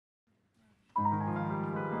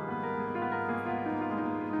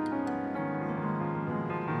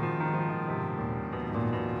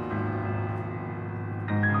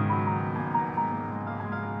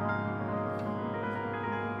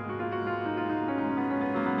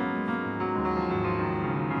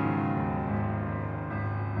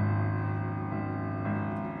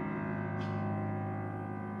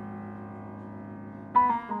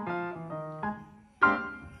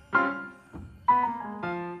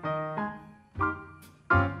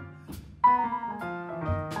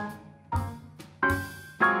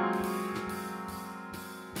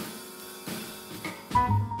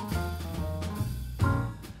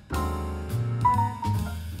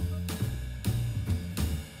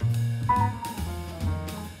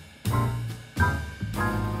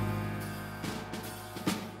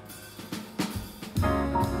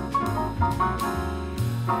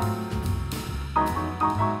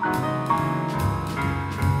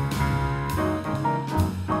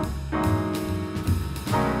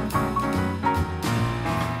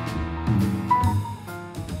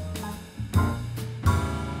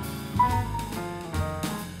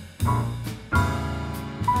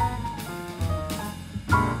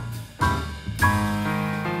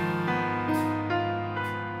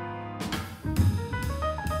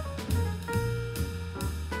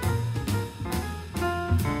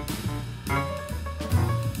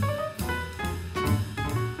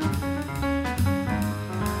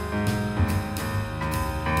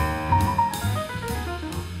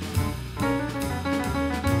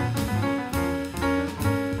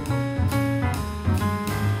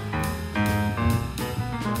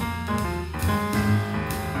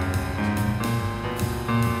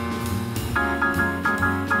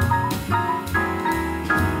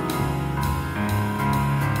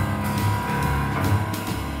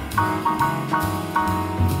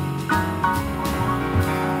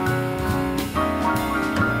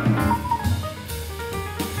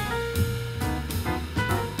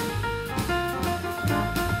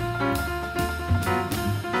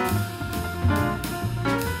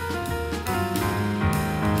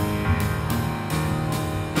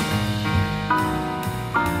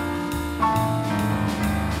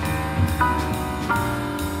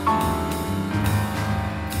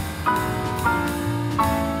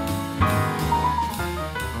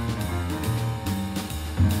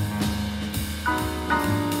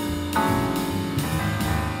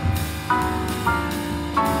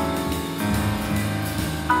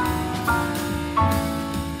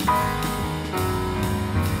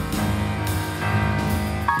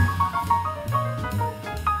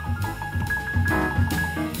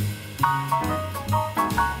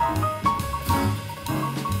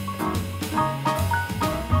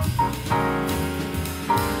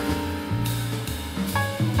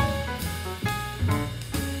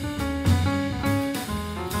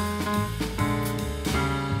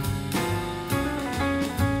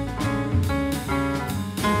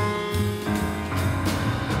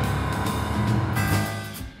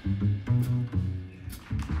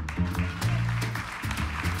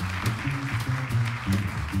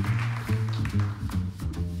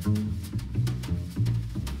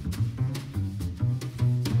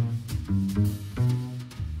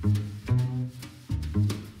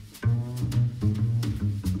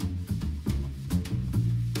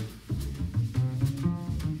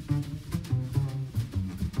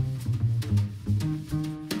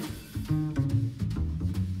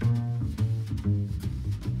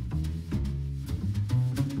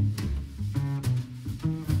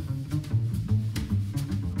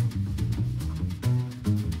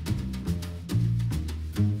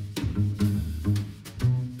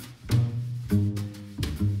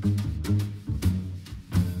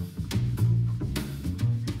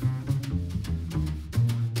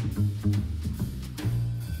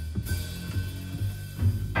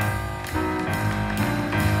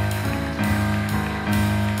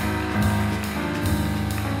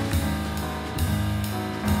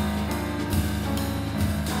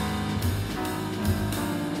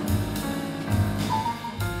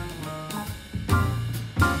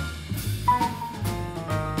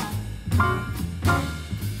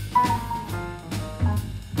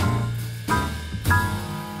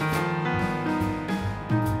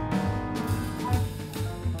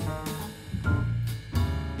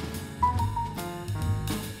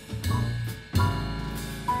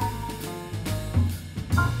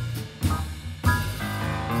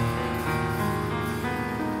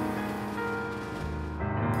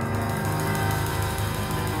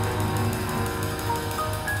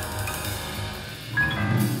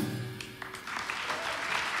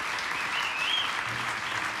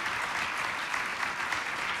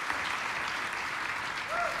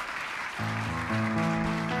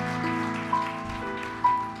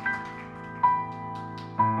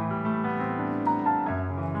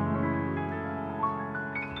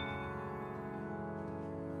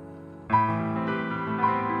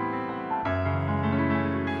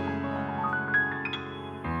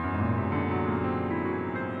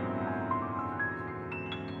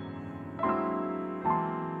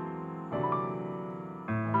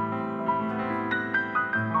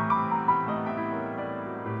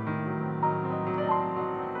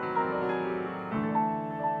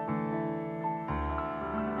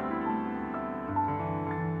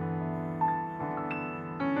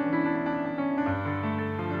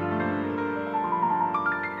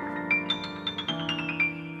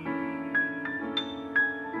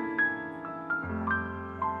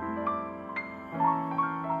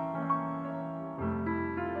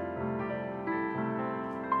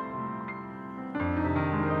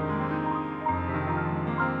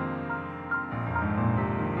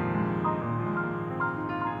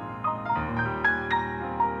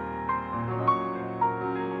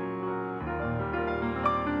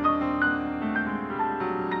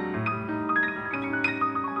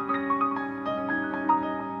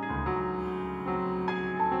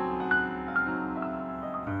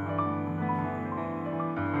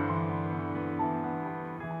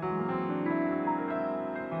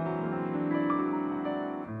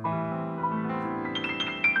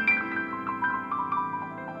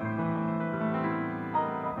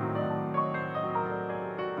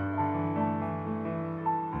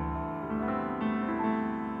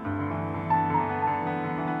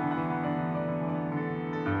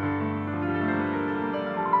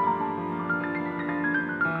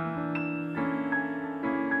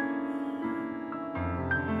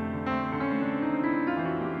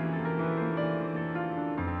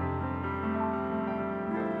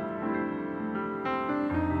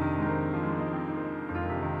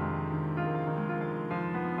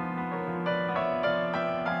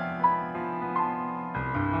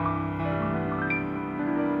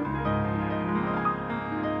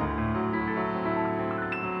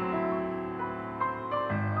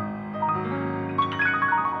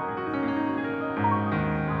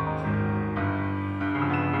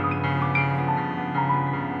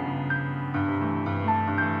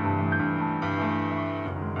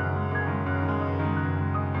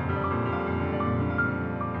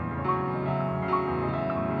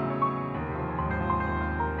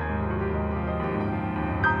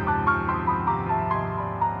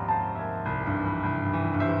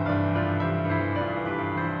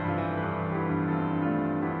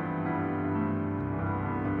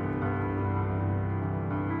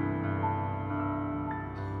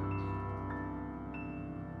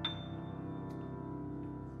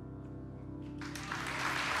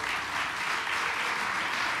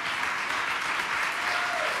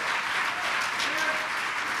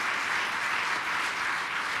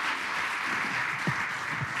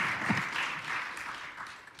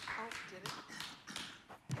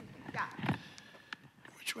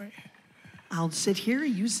Which way? I'll sit here,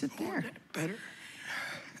 you sit there. Better.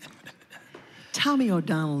 Tommy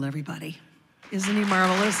O'Donnell, everybody. Isn't he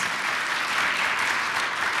marvelous?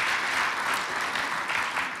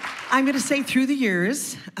 I'm going to say through the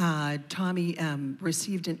years, Tommy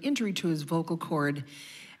received an injury to his vocal cord,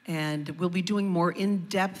 and we'll be doing more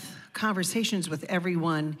in-depth conversations with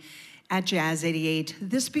everyone at Jazz 88.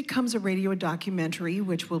 This becomes a radio documentary,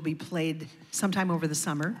 which will be played sometime over the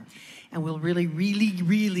summer, and we'll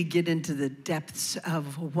really get into the depths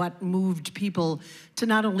of what moved people to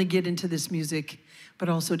not only get into this music, but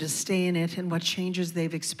also to stay in it and what changes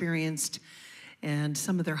they've experienced and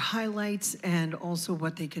some of their highlights and also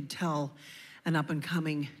what they could tell an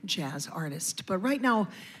up-and-coming jazz artist. But right now,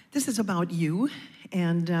 this is about you,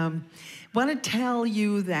 and want to tell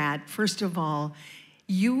you that, first of all,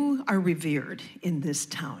 you are revered in this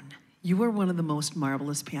town. You are one of the most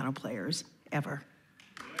marvelous piano players ever.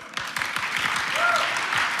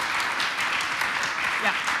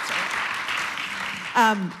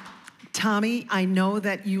 Tommy, I know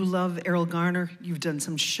that you love Errol Garner. You've done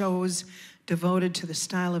some shows devoted to the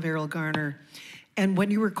style of Errol Garner. And when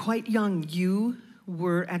you were quite young, you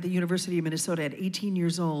were at the University of Minnesota at 18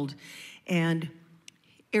 years old, and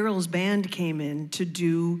Errol's band came in to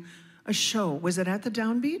do a show. Was it at the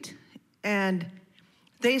Downbeat? And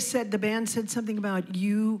they said, the band said something about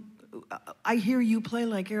you, I hear you play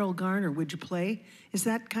like Errol Garner, would you play? Is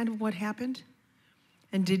that kind of what happened?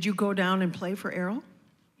 And did you go down and play for Errol?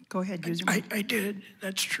 Go ahead, use your mic. I did,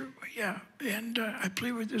 that's true, yeah. And I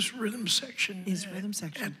played with this rhythm section.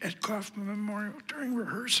 At Kaufman Memorial during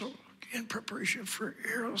rehearsal in preparation for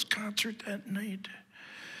Errol's concert that night.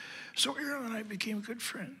 So Errol and I became good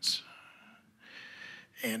friends.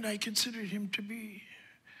 And I considered him to be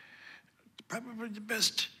probably the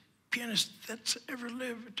best pianist that's ever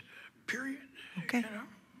lived, period. Okay. You know?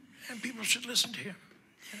 And people should listen to him.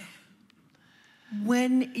 You know?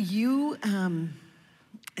 When you,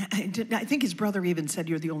 I think his brother even said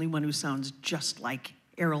you're the only one who sounds just like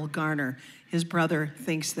Errol Garner. His brother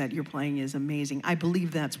thinks that your playing is amazing. I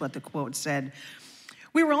believe that's what the quote said.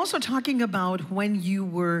 We were also talking about when you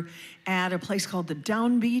were at a place called the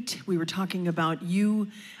Downbeat. We were talking about you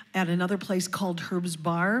at another place called Herb's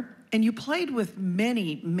Bar. And you played with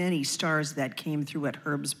many stars that came through at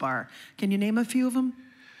Herb's Bar. Can you name a few of them?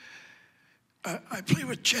 I played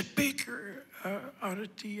with Chet Baker out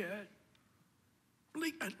at the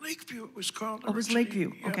Lakeview, it was called. Oh, it was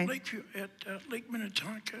Lakeview, okay. Yeah, Lakeview at Lake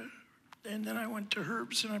Minnetonka. And then I went to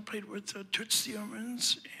Herb's and I played with Toots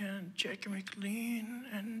Thielmans and Jackie McLean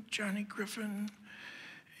and Johnny Griffin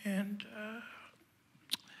and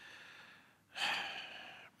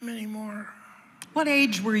many more. What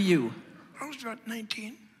age were you? I was about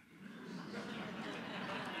 19.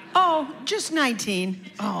 Oh, just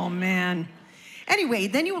 19. Oh, man. Anyway,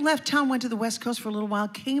 then you left town, went to the West Coast for a little while,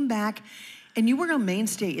 came back, and you were a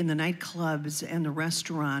mainstay in the nightclubs and the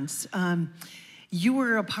restaurants. You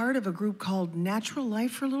were a part of a group called Natural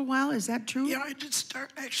Life for a little while. Is that true? Yeah, I did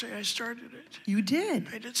start. Actually, I started it. You did?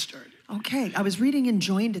 I did start it. Okay. I was reading and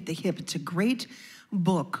Joined at the Hip. It's a great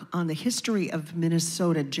book on the history of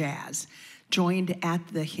Minnesota jazz, Joined at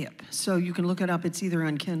the Hip. So you can look it up. It's either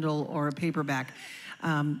on Kindle or a paperback.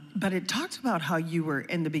 But it talks about how you were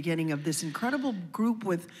in the beginning of this incredible group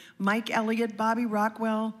with Mike Elliott, Bobby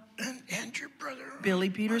Rockwell. And your brother. Billy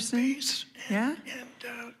Peterson. Bass, yeah?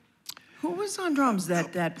 And who was on drums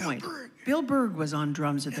at that point? Bill Berg. Bill Berg was on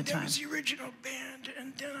drums at the time. That was the original band,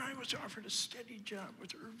 and then I was offered a steady job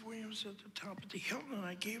with Irv Williams at the top of the Hilton, and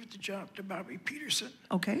I gave the job to Bobby Peterson.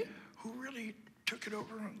 Okay. Who really took it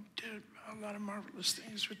over and did a lot of marvelous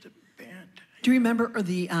things with the band. Do you remember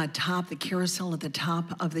the the carousel at the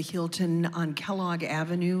top of the Hilton on Kellogg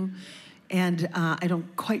Avenue? And I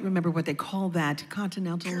don't quite remember what they call that,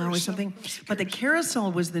 Continental now or something. But the carousel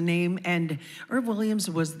was the name, and Irv Williams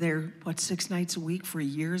was there, what, 6 nights a week for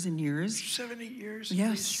years and years? 7, 8 years.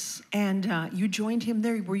 Yes, and you joined him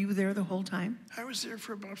there. Were you there the whole time? I was there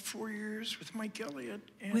for about 4 years with Mike Elliott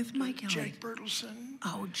and with Mike Elliott. Jack Bertelson.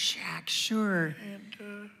 Oh, Jack, sure.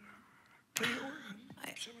 And played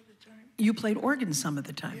organ some of the time. You played organ some of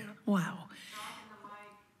the time? Yeah. Wow.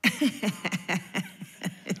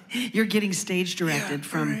 You're getting stage directed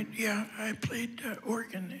from... Right. Yeah, I played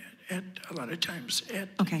organ at a lot of times at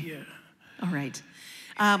okay. All right.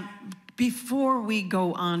 Before we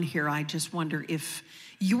go on here, I just wonder if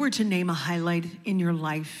you were to name a highlight in your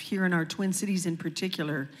life, here in our Twin Cities in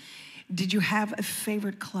particular, did you have a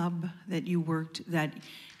favorite club that you worked that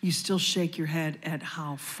you still shake your head at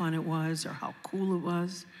how fun it was or how cool it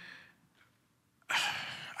was?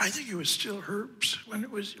 I think it was still Herb's when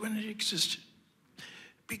it existed.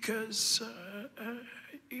 Because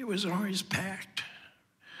it was always packed.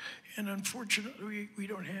 And unfortunately, we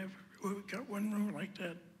don't have, we've got one room like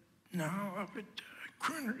that now up at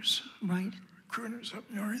Crooners. Right. Crooners up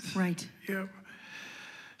north. Right. Yeah.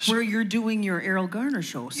 Where you're doing your Errol Garner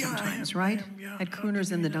show sometimes, right? I am, yeah. At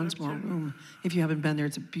Crooners in the Dunsmore room. If you haven't been there,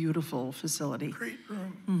 it's a beautiful facility. Great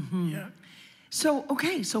room. Mm-hmm. Yeah. So,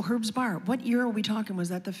 okay, so Herb's Bar. What year are we talking? Was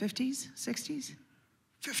that the 50s, 60s?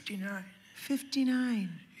 59. 59.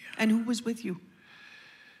 Yeah. And who was with you?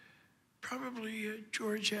 Probably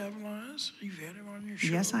George Avalos. You've had him on your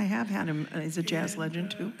show. Yes, I have had him. He's a jazz And,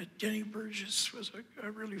 legend, too. Denny Burgess was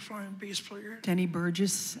a really fine bass player. Denny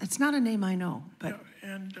Burgess. It's not a name I know, but...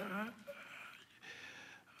 Yeah, and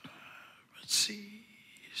let's see,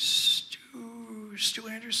 Stu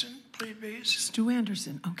Anderson played bass. Stu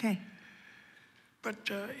Anderson, okay. But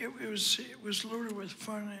it was loaded with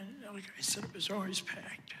fun, and like I said, it was always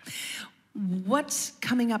packed. What's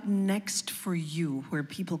coming up next for you where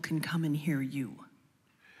people can come and hear you?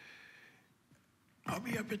 I'll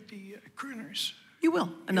be up at the Crooners. You will.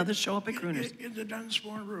 Another show up at Crooners. In the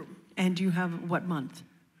Dunsmore room. And you have what month?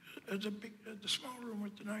 The small room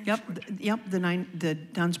with the 9 Yep, foot. the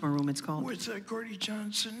Dunsmore room it's called. With Gordy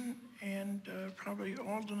Johnson and probably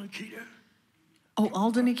Alden Akita. Oh,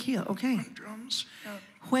 Alden Akita, okay. On drums. Yeah.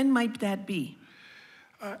 When might that be?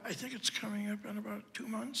 I think it's coming up in about 2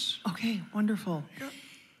 months. Okay, wonderful. Yeah.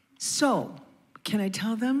 So, can I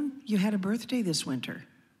tell them you had a birthday this winter?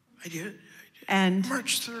 I did. And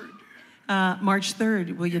March 3rd. March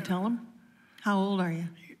 3rd, will you tell them? How old are you?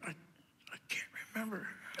 I can't remember.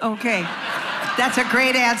 Okay, that's a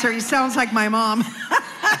great answer. He sounds like my mom.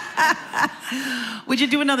 Would you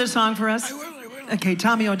do another song for us? I will. Okay,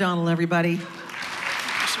 Tommy O'Donnell, everybody.